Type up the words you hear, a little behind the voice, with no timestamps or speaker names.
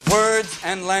words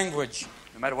and language.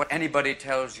 No matter what anybody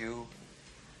tells you,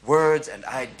 words and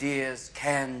ideas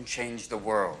can change the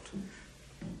world.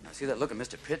 Now, see that look in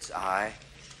Mr. Pitt's eye?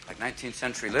 Like 19th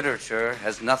century literature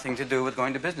has nothing to do with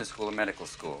going to business school or medical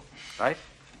school, right?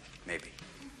 Maybe.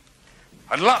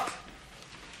 Huddle up!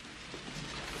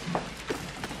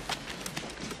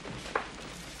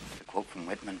 The quote from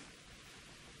Whitman.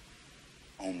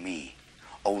 O me,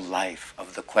 O life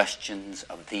of the questions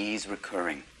of these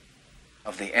recurring,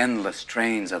 of the endless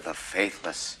trains of the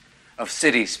faithless, of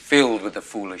cities filled with the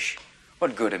foolish,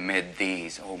 what good amid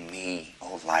these, O me,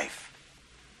 O life?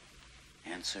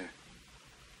 Answer,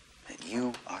 that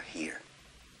you are here,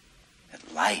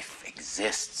 that life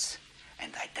exists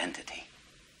and identity,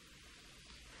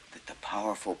 that the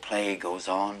powerful play goes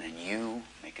on and you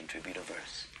may contribute a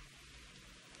verse.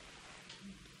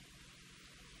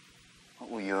 What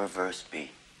will your verse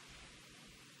be?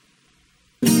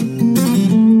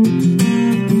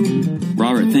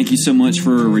 Robert, thank you so much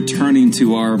for returning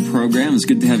to our program. It's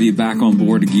good to have you back on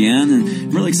board again, and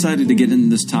I'm really excited to get into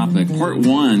this topic. Part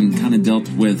one kind of dealt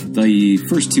with the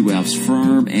first two F's,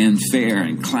 firm and fair,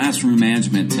 and classroom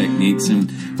management techniques,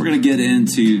 and we're going to get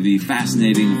into the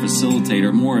fascinating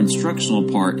facilitator, more instructional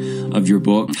part of your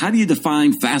book. How do you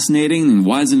define fascinating, and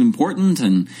why is it important,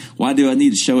 and why do I need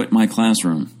to show it in my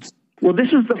classroom? Well, this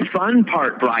is the fun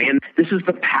part, Brian. This is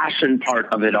the passion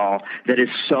part of it all that is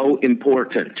so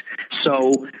important.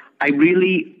 So I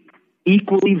really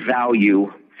equally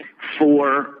value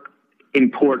four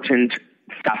important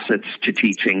facets to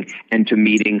teaching and to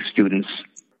meeting students'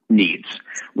 needs,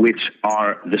 which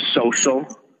are the social,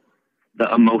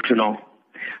 the emotional,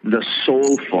 the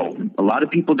soulful. A lot of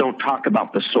people don't talk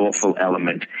about the soulful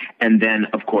element. And then,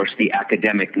 of course, the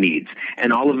academic needs.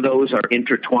 And all of those are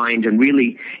intertwined and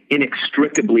really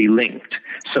inextricably linked.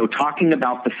 So talking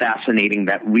about the fascinating,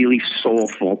 that really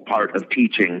soulful part of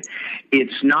teaching,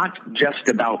 it's not just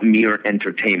about mere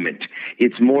entertainment.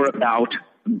 It's more about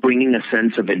bringing a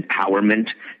sense of empowerment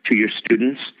to your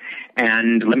students.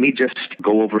 And let me just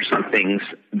go over some things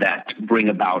that bring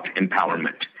about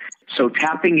empowerment. So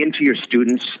tapping into your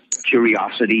students'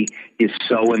 curiosity is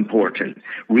so important.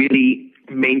 Really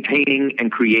maintaining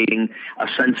and creating a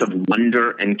sense of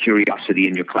wonder and curiosity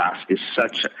in your class is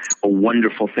such a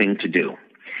wonderful thing to do.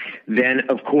 Then,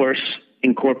 of course,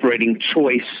 incorporating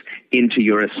choice into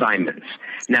your assignments.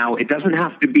 Now, it doesn't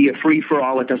have to be a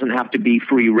free-for-all. It doesn't have to be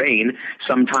free reign.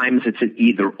 Sometimes it's an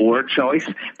either-or choice,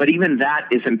 but even that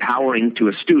is empowering to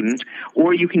a student,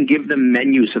 or you can give them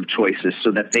menus of choices so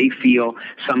that they feel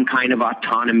some kind of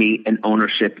autonomy and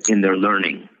ownership in their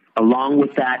learning. Along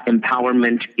with that,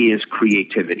 empowerment is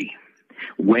creativity.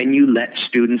 When you let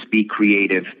students be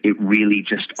creative, it really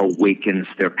just awakens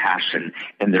their passion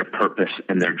and their purpose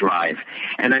and their drive.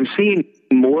 And I'm seeing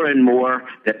more and more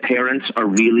that parents are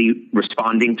really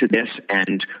responding to this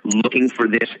and looking for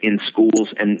this in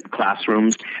schools and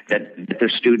classrooms, that their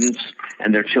students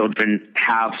and their children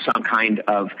have some kind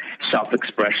of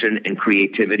self-expression and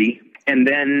creativity. And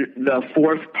then the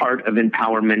fourth part of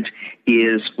empowerment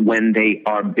is when they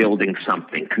are building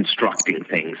something, constructing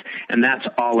things. And that's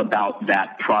all about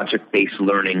that project-based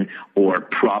learning or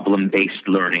problem-based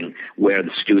learning, where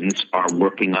the students are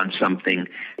working on something,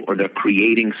 or they're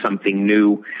creating something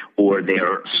new, or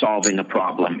they're solving a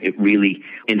problem. It really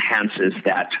enhances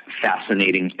that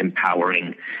fascinating,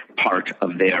 empowering part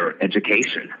of their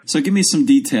education. So give me some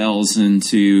details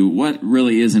into what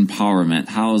really is empowerment.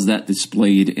 How is that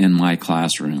displayed in my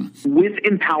classroom? With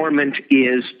empowerment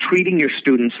is treating your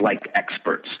students like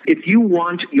experts. If you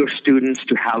want your students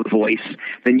to have voice,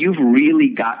 then you've really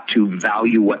got to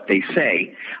value what they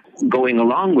say. Going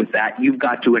along with that, you've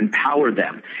got to empower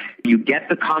them. You get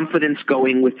the confidence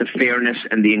going with the fairness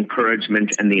and the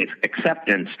encouragement and the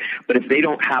acceptance, but if they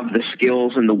don't have the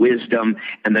skills and the wisdom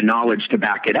and the knowledge to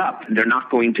back it up, they're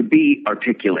not going to be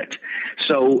articulate.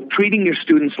 So treating your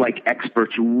students like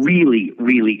experts really,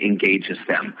 really engages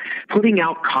them. Putting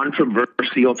out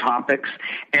controversial topics,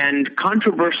 and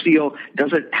controversial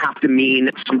doesn't have to mean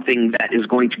something that is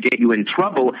going to get you in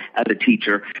trouble as a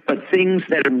teacher, but things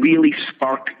that really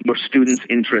spark your students'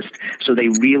 interest so they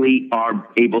really are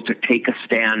able to take a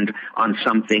stand on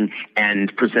something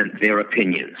and present their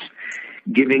opinions.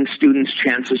 Giving students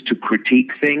chances to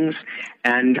critique things.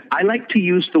 And I like to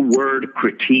use the word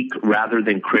critique rather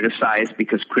than criticize,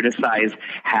 because criticize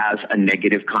has a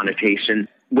negative connotation.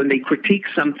 When they critique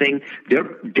something,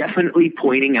 they're definitely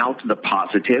pointing out the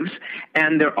positives,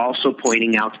 and they're also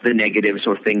pointing out the negatives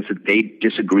or things that they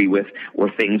disagree with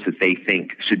or things that they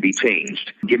think should be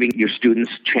changed. Giving your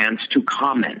students chance to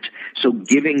comment. So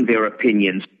giving their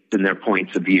opinions and their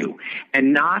points of view,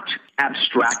 and not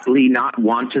abstractly, not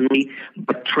wantonly,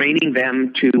 but training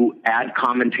them to add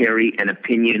commentary and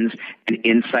opinions and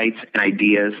insights and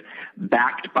ideas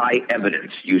backed by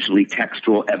evidence, usually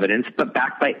textual evidence, but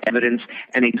backed by evidence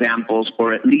and examples,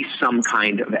 or at least some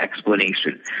kind of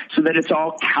explanation, so that it's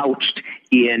all couched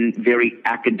in very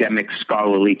academic,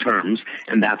 scholarly terms,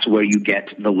 and that's where you get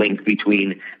the link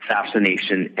between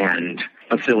fascination and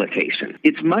facilitation.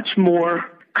 It's much more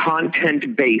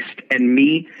content-based, and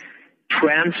me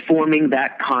transforming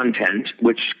that content,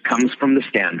 which comes from the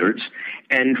standards,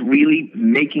 and really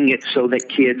making it so that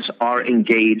kids are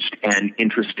engaged and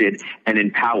interested and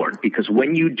empowered. Because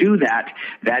when you do that,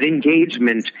 that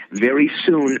engagement very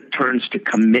soon turns to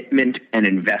commitment and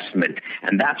investment.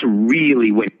 And that's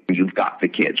really when you've got the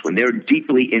kids, when they're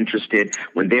deeply interested,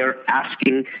 when they're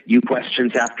asking you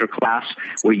questions after class,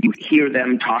 where you hear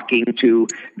them talking to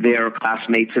their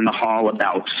classmates in the hall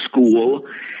about school,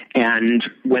 and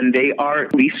when they are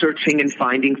researching and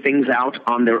finding things out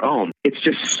on their own. It's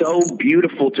just so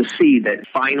beautiful to see that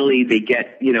finally they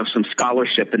get, some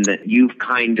scholarship, and that you've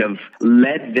kind of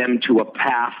led them to a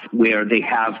path where they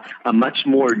have a much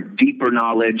more deeper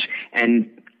knowledge and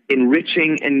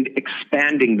enriching and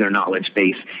expanding their knowledge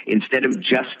base instead of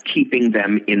just keeping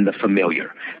them in the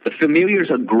familiar. The familiar is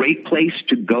a great place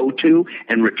to go to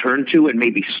and return to and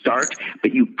maybe start,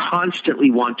 but you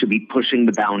constantly want to be pushing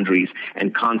the boundaries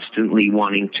and constantly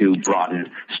wanting to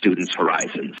broaden students'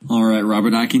 horizons. All right,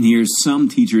 Robert, I can hear some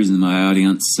teachers in my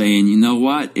audience saying, you know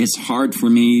what, it's hard for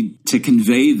me to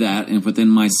convey that and within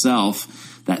myself,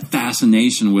 that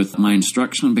fascination with my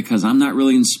instruction, because I'm not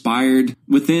really inspired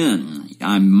within.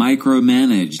 I'm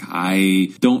micromanaged. I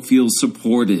don't feel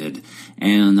supported,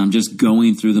 and I'm just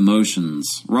going through the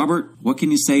motions. Robert, what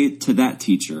can you say to that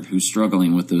teacher who's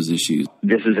struggling with those issues?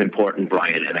 This is important,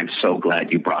 Brian, and I'm so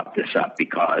glad you brought this up,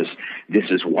 because this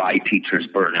is why teachers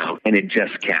burn out, and it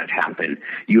just can't happen.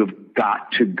 You have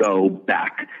got to go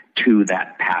back to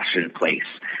that passion place,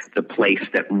 the place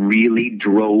that really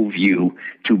drove you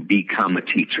to become a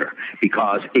teacher,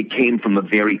 because it came from a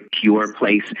very pure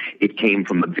place. It came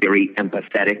from a very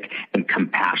empathetic and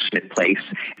compassionate place.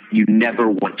 You never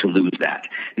want to lose that.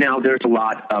 Now, there's a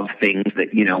lot of things that,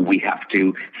 we have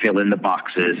to fill in the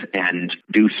boxes and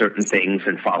do certain things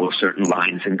and follow certain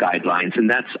lines and guidelines, and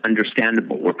that's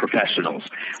understandable. We're professionals.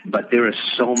 But there is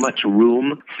so much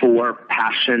room for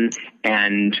passion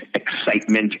and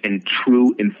excitement and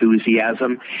true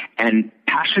enthusiasm. And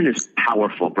passion is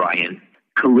powerful, Brian.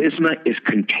 Charisma is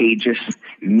contagious.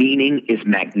 Meaning is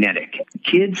magnetic.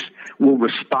 Kids will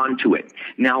respond to it.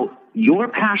 Now, your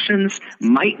passions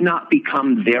might not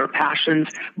become their passions,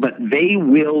 but they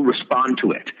will respond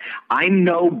to it. I'm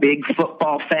no big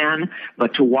football fan,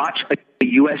 but to watch a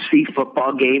USC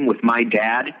football game with my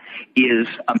dad is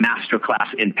a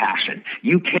masterclass in passion.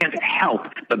 You can't help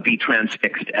but be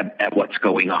transfixed at what's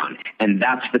going on. And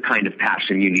that's the kind of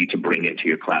passion you need to bring into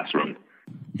your classroom.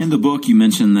 In the book, you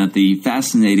mentioned that the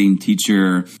fascinating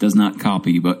teacher does not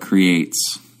copy, but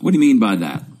creates. What do you mean by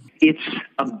that? It's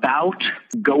about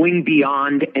going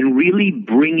beyond and really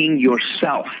bringing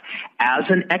yourself as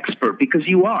an expert, because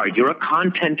you're a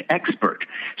content expert.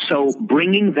 So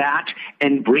bringing that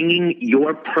and bringing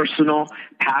your personal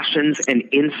passions and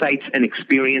insights and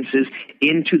experiences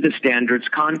into the standards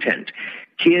content.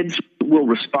 Kids will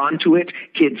respond to it.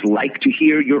 Kids like to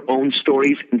hear your own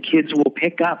stories, and kids will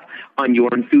pick up on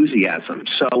your enthusiasm.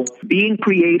 So being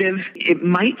creative, it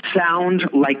might sound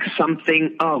like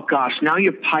something, oh gosh, now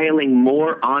you're piling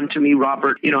more onto me,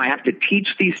 Robert. I have to teach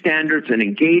these standards and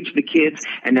engage the kids,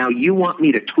 and now you want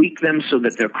me to tweak them so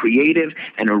that they're creative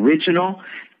and original.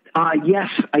 Yes,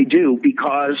 I do,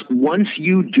 because once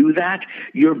you do that,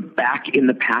 you're back in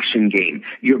the passion game.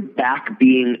 You're back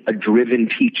being a driven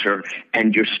teacher,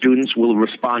 and your students will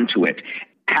respond to it.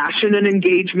 Passion and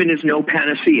engagement is no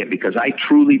panacea, because I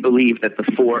truly believe that the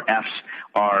 4 F's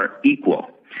are equal.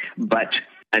 But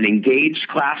an engaged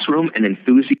classroom, an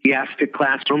enthusiastic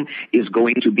classroom, is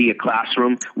going to be a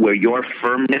classroom where your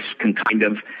firmness can kind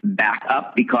of back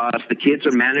up, because the kids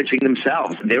are managing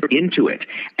themselves. They're into it.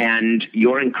 And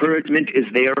your encouragement is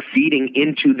there feeding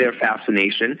into their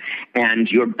fascination, and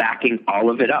you're backing all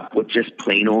of it up with just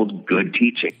plain old good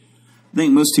teaching. I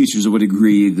think most teachers would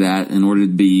agree that in order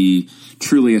to be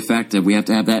truly effective, we have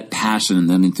to have that passion and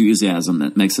that enthusiasm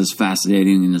that makes us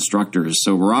fascinating instructors.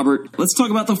 So, Robert, let's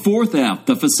talk about the 4th F,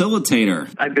 the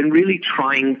facilitator. I've been really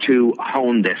trying to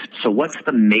hone this. So what's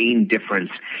the main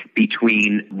difference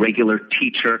between regular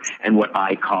teacher and what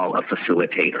I call a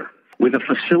facilitator? With a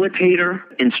facilitator,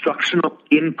 instructional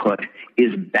input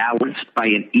is balanced by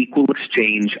an equal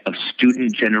exchange of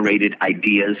student-generated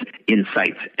ideas,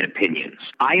 insights, and opinions.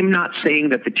 I am not saying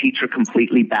that the teacher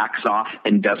completely backs off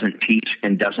and doesn't teach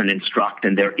and doesn't instruct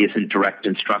and there isn't direct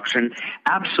instruction.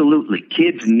 Absolutely.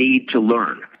 Kids need to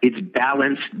learn. It's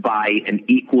balanced by an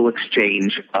equal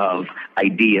exchange of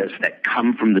ideas that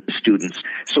come from the students.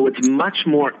 So it's much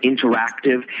more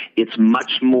interactive, it's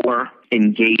much more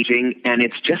engaging, and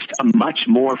it's just a much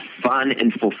more fun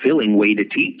and fulfilling way to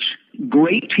teach.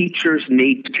 Great teachers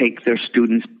need to take their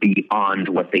students beyond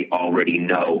what they already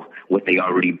know, what they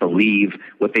already believe,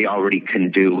 what they already can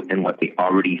do, and what they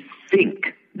already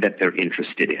think that they're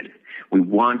interested in. We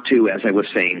want to, as I was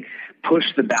saying, push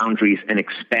the boundaries and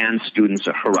expand students'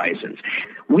 horizons.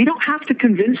 We don't have to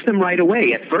convince them right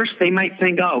away. At first, they might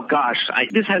think, oh, gosh,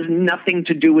 this has nothing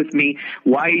to do with me.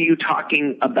 Why are you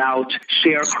talking about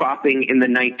sharecropping in the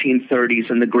 1930s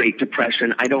and the Great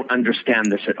Depression? I don't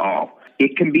understand this at all.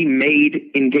 It can be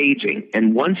made engaging.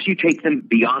 And once you take them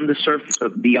beyond the surface,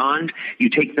 you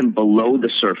take them below the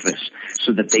surface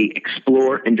so that they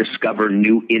explore and discover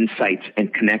new insights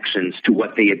and connections to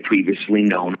what they had previously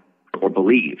known or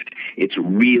believed. It's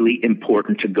really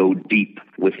important to go deep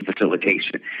with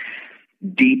facilitation.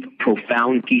 Deep,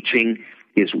 profound teaching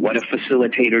is what a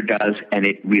facilitator does, and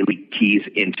it really keys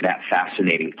into that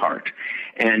fascinating part.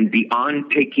 And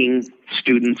beyond taking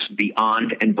students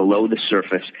beyond and below the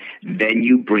surface, then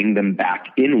you bring them back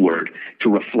inward to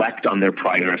reflect on their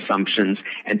prior assumptions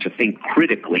and to think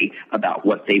critically about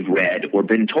what they've read or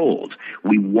been told.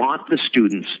 We want the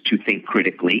students to think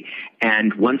critically,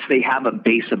 and once they have a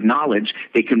base of knowledge,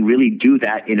 they can really do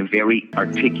that in a very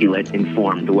articulate,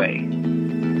 informed way.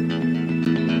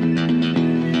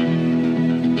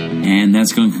 And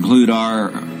that's going to conclude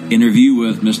our interview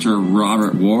with Mr.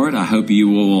 Robert Ward. I hope you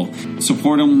will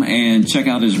support him and check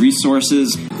out his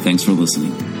resources. Thanks for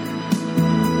listening.